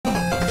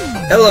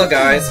Hello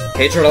guys,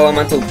 Hatred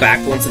Elemental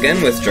back once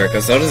again with Draco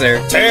Soda's Air.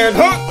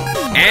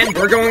 And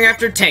we're going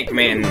after Tank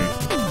Man,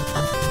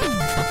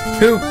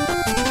 who,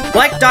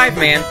 like Dive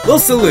Man, will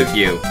salute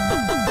you.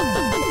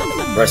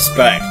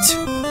 Respect.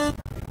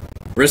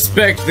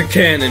 Respect the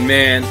cannon,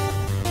 man.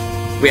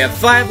 We have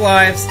 5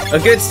 lives, a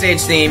good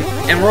stage theme,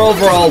 and we're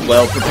overall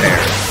well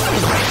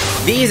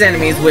prepared. These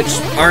enemies, which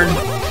aren't...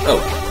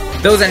 Oh,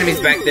 those enemies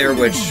back there,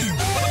 which...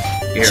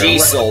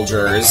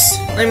 G-soldiers.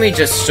 Let me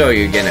just show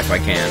you again if I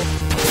can.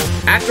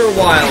 After a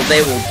while,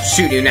 they will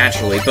shoot you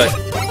naturally, but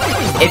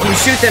if you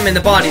shoot them in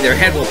the body, their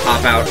head will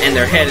pop out, and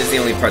their head is the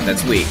only part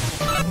that's weak.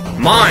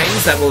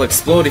 Mines that will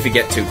explode if you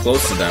get too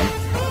close to them.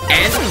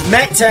 And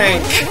Met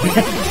Tank!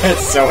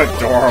 That's so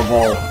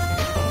adorable.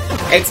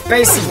 It's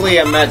basically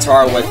a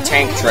Mettaur with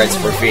tank treads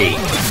for feet.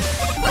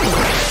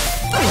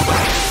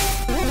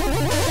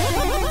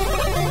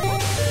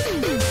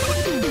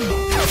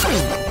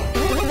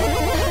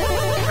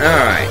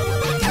 Alright.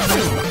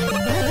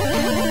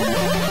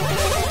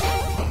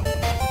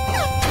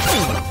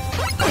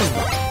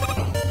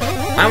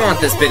 I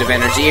want this bit of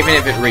energy, even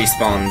if it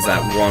respawns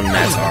that one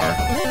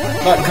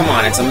Mettaur. But come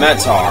on, it's a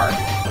Mettaur.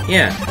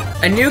 Yeah.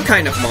 A new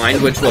kind of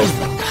mine, which will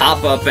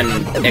pop up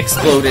and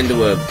explode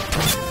into a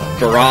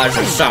barrage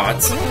of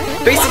shots.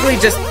 Basically,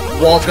 just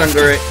walk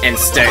under it and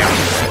stay under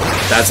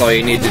it. That's all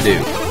you need to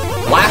do.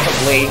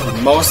 Laughably,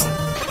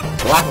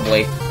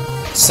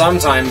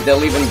 sometimes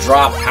they'll even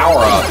drop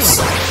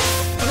power-ups.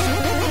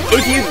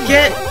 If you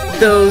get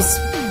those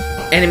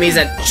enemies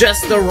at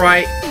just the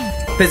right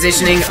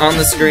positioning on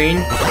the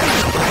screen,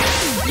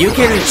 you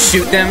can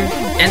shoot them,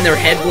 and their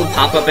head will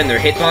pop up and their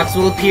hitbox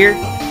will appear,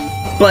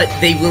 but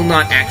they will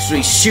not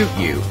actually shoot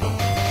you.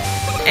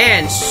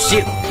 And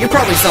you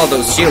probably saw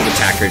those shield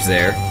attackers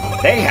there.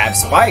 They have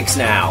spikes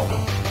now.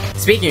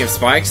 Speaking of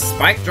spikes,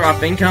 spike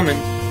drop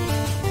incoming.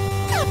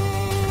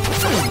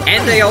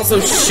 And they also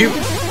shoot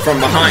from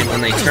behind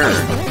when they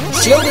turn.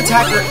 Shield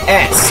attacker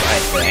S, I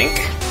think.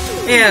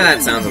 Yeah,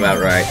 that sounds about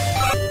right.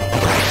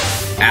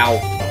 Ow.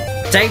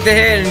 Tank the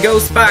head and go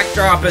spike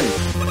dropping.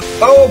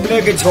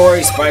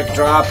 Obligatory spike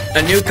drop.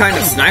 A new kind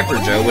of Sniper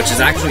Joe, which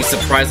is actually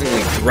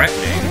surprisingly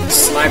threatening.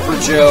 Sniper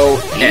Joe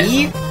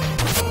E?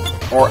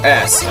 Or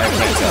S, I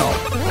can't tell.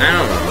 I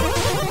don't know.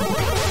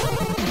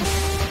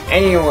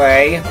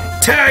 Anyway.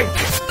 Tank!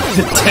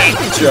 Tank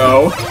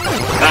Joe.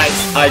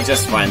 I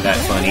just find that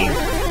funny.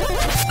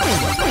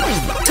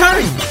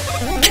 Tank!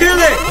 Kill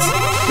it!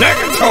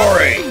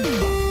 Negatory!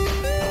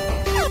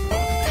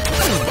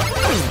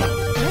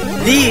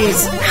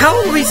 These... How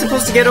are we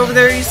supposed to get over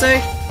there, you say?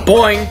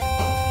 Boing!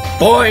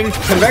 Boing!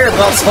 Conveyor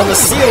belts on the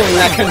ceiling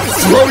that can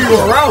throw you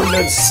around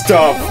and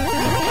stuff!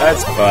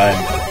 That's fun.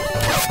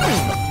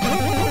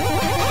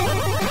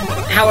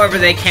 However,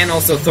 they can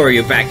also throw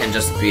you back and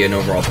just be an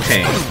overall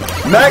pain.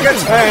 Mega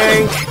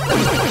Tank!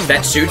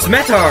 That shoots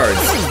Mettaurs!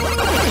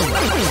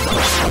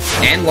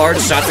 And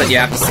large shots that you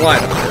have to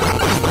slide under.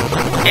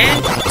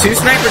 And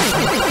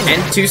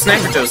two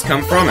Sniper Joes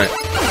come from it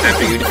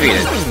after you defeat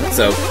it.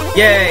 So,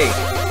 yay!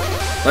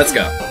 Let's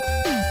go.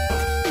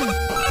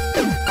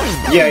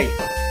 Yay.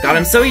 God,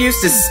 I'm so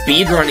used to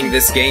speedrunning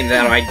this game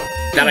that I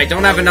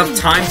don't have enough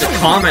time to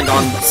comment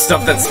on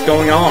stuff that's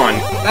going on.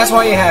 That's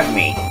why you have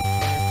me.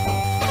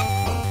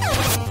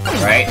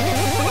 Right?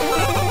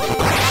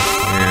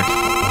 Yeah.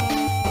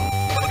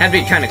 Had to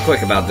be kind of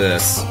quick about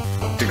this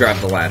to grab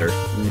the ladder.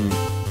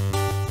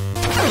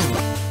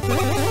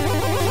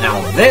 Now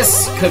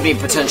this could be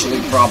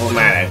potentially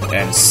problematic,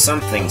 and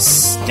something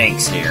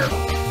stinks here.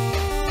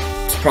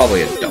 It's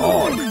probably a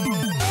dog.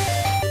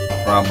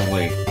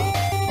 Probably.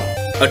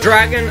 A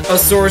dragon, a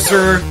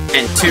sorcerer,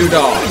 and 2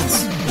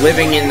 dogs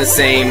living in the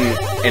same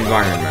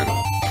environment.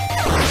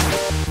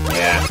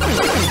 Yeah.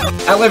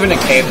 I live in a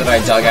cave that I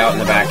dug out in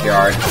the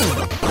backyard.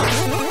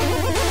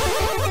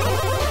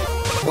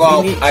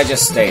 Well, I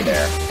just stay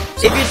there.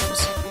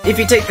 If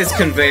you take this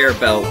conveyor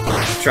belt,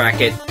 track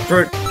it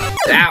for...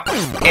 Ow!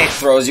 It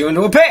throws you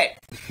into a pit!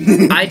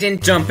 I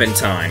didn't jump in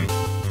time.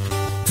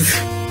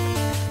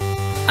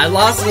 I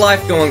lost a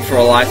life going for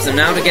a life, so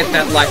now to get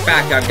that life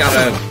back, I've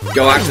gotta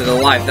go after the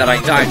life that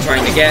I died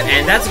trying to get,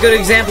 and that's a good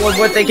example of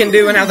what they can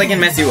do and how they can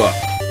mess you up.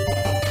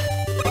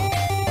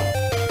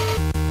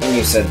 And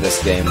you said this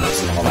game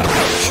wasn't all that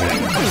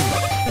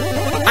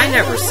punishing. I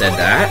never said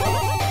that.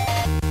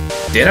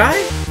 Did I?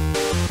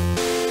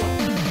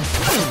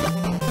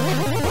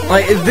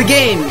 Like, the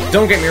game,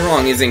 don't get me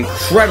wrong, is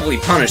incredibly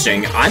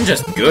punishing. I'm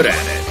just good at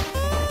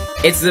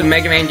it. It's the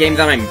Mega Man game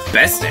that I'm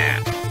best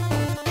at.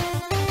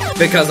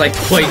 Because I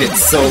played it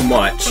so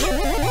much.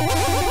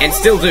 And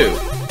still do.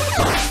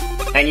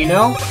 And you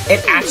know,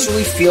 it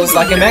actually feels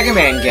like a Mega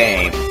Man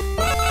game.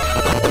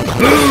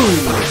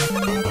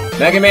 Boom!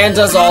 Mega Man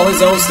does all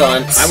his own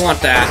stunts. I want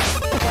that.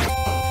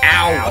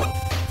 Ow!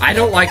 I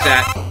don't like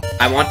that.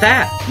 I want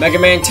that. Mega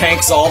Man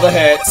tanks all the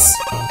hits.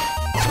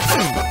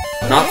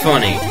 Not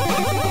funny.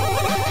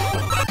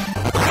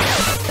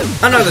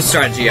 Another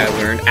strategy I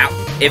learned. Ow.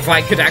 If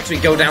I could actually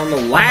go down the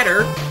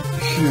ladder,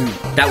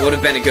 that would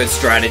have been a good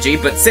strategy,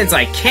 but since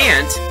I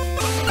can't,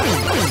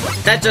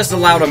 that just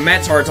allowed a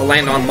Mettaur to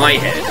land on my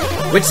head,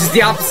 which is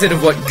the opposite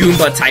of what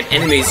Goomba-type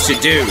enemies should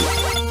do.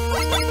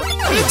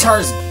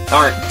 Mettaurs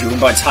aren't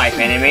Goomba-type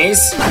enemies.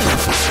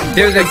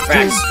 They're the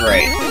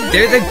straight.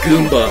 They're the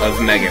Goomba of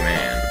Mega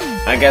Man.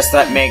 I guess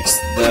that makes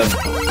the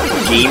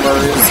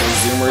gamers and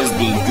zoomers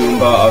the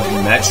Goomba of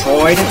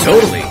Metroid?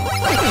 Totally.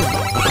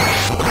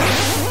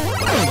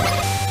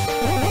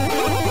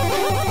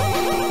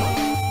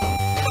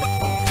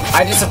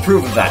 I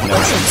disapprove of that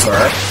notion,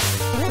 sir.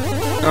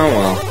 Oh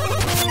well.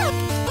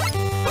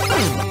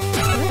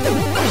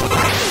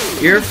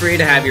 You're free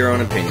to have your own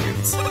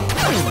opinions.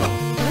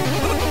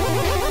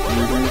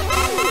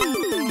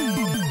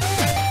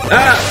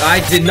 Ah! I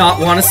did not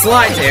want to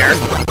slide there!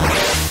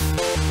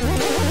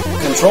 The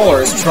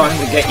controller is trying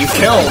to get you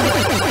killed!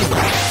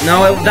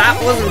 No, that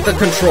wasn't the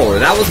controller.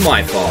 That was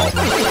my fault.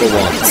 For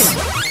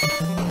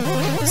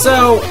once.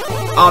 So,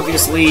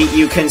 obviously,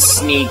 you can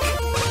sneak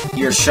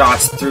your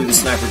shots through the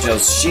Sniper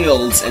Joe's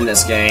shields in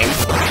this game.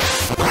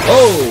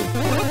 Oh!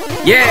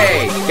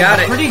 Yay! Got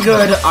it! Pretty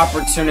good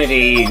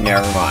opportunity,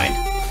 never mind.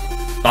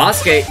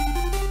 Boss gate.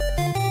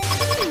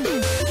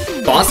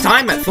 Boss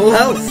time at full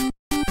health.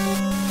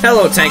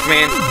 Hello, Tank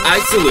Man. I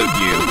salute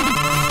you.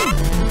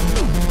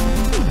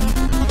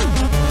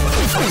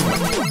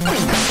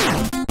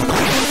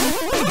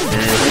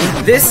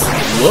 This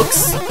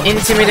looks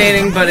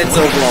intimidating, but it's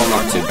overall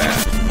not too bad.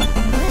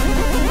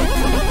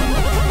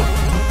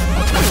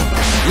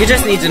 You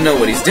just need to know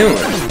what he's doing.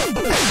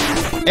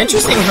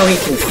 Interesting how he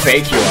can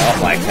fake you out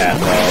like that,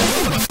 though.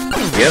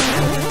 Yep.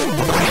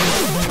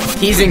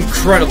 He's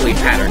incredibly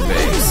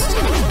pattern-based.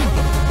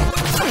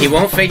 He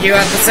won't fake you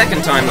out the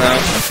second time, though.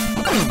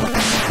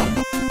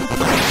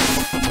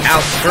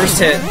 Out, first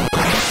hit.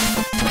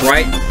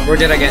 Right? Or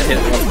did I get hit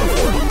once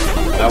before?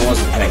 I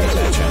wasn't paying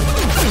attention.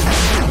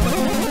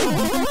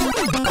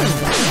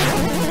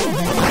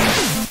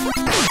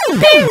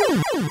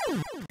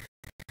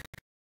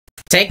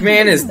 Tank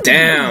Man is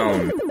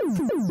down.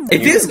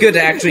 It feels good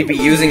to actually be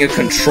using a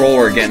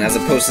controller again, as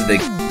opposed to the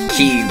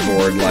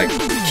keyboard,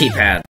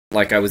 keypad,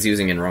 like I was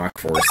using in Rock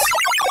Force.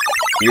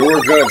 You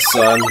were good,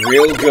 son.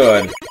 Real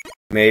good.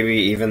 Maybe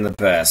even the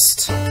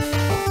best.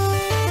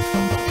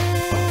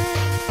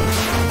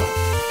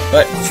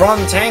 But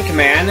from Tank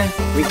Man,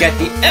 we get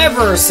the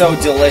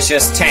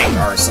ever-so-delicious tank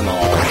arsenal.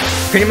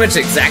 Pretty much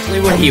exactly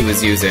what he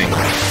was using.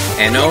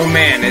 And oh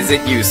man, is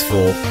it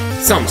useful.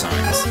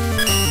 Sometimes.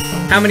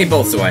 How many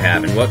bolts do I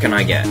have, and what can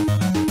I get?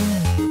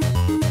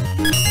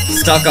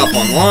 Stock up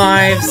on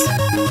lives.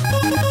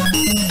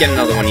 Get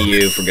another one of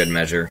you for good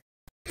measure.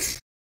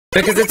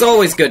 Because it's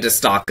always good to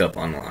stock up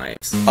on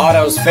lives.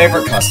 Otto's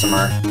favorite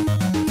customer.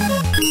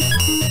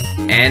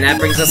 And that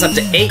brings us up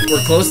to 8.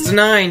 We're close to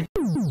 9.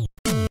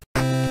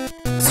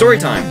 Story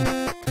time.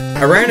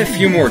 I ran a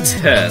few more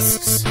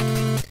tests.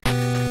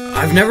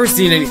 I've never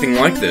seen anything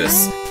like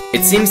this.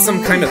 It seems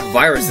some kind of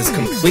virus is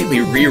completely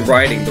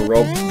rewriting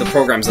the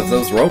programs of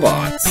those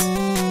robots.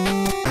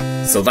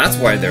 So that's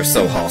why they're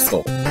so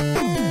hostile.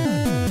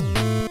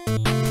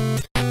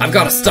 I've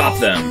got to stop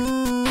them.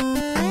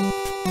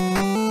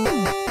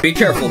 Be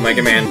careful,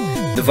 Mega Man.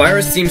 The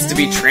virus seems to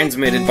be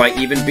transmitted by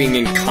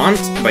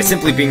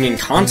simply being in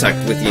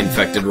contact with the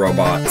infected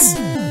robots.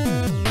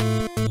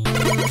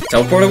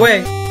 Teleport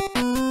away.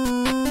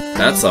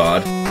 That's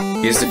odd.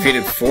 He has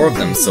defeated 4 of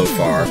them so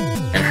far,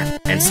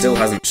 and still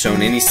hasn't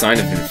shown any sign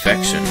of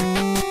infection.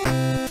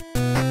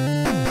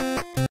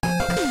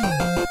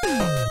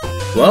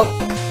 Well,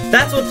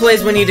 that's what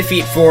plays when you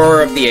defeat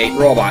 4 of the 8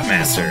 Robot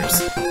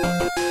Masters.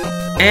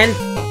 And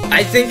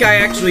I think I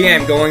actually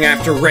am going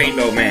after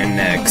Rainbow Man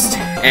next.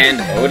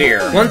 And, oh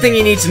dear, one thing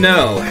you need to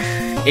know,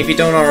 if you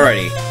don't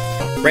already,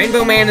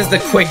 Rainbow Man is the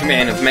Quick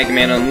Man of Mega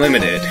Man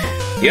Unlimited.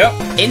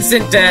 Yep,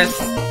 instant death,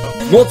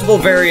 multiple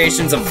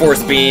variations of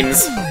force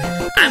beams.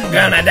 I'm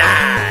gonna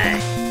die!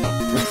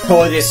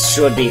 Oh, this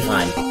should be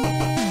fun.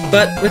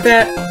 But with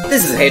that,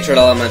 this is Hatred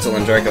Elemental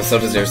and Draco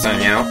Sotazir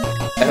signing out.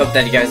 I hope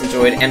that you guys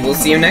enjoyed, and we'll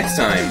see you next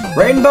time.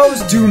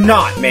 Rainbows do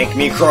not make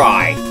me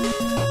cry.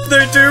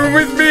 They do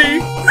with me!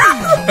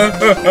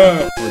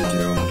 We're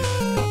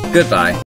doomed. Goodbye.